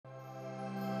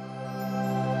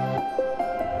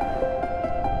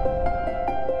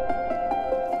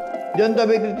जनता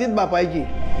bakery तीच बापायची.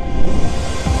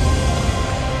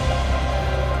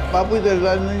 बापूय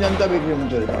चलयता आनी जनता बेकरी म्हणून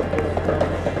चलयता.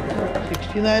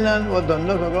 69 हो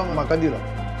धंदो सगळो म्हाका दिलो.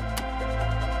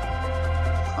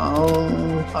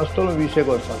 हांव आसतलो 20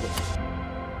 वर्साचो.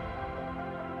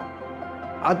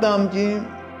 आतां आमची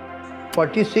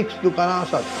 46 दुकानां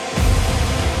आसात.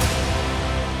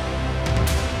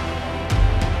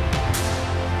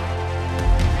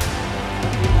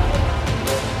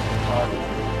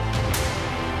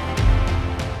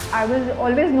 I was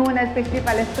always known as Pastry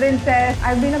Palace Princess.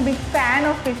 I've been a big fan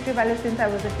of Pastry Palace since I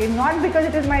was a kid. Not because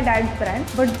it is my dad's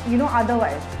brand, but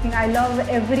otherwise. I love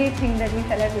everything that we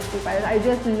sell at Pastry Palace. I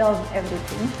just love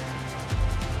everything.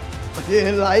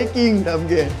 Liking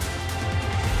सामके.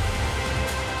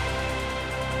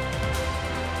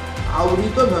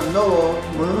 आवडीचो धंदो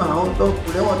म्हणून हांव तो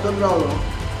फुडें वचत रावलो.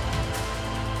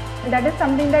 That is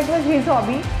something that was his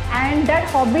hobby, and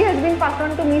that hobby has been passed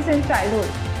on to me since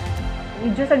childhood.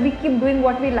 It's just that we keep doing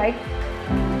what we like.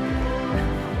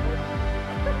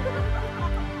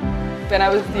 When I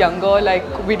was younger,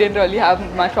 we didn't really have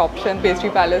much option.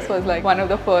 Pastry Palace was one of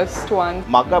the first ones.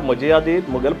 म्हाका म्हजे यादीत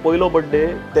म्हगेलो पयलो birthday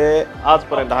ते आज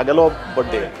पर्यंत हागेलो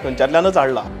birthday थंयच्यातल्यानच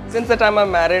हाडला. Since the time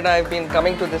I'm married, I've been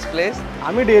coming to this place.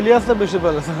 आमी डेली आसता Pastry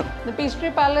Palace. The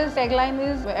Pastry Palace tagline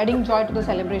is adding joy to the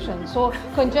celebration. So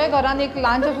खंयच्याय घरान एक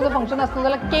ल्हानशें सुद्दां फंक्शन आसता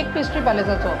जाल्यार केक Pastry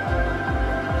Palaceचो.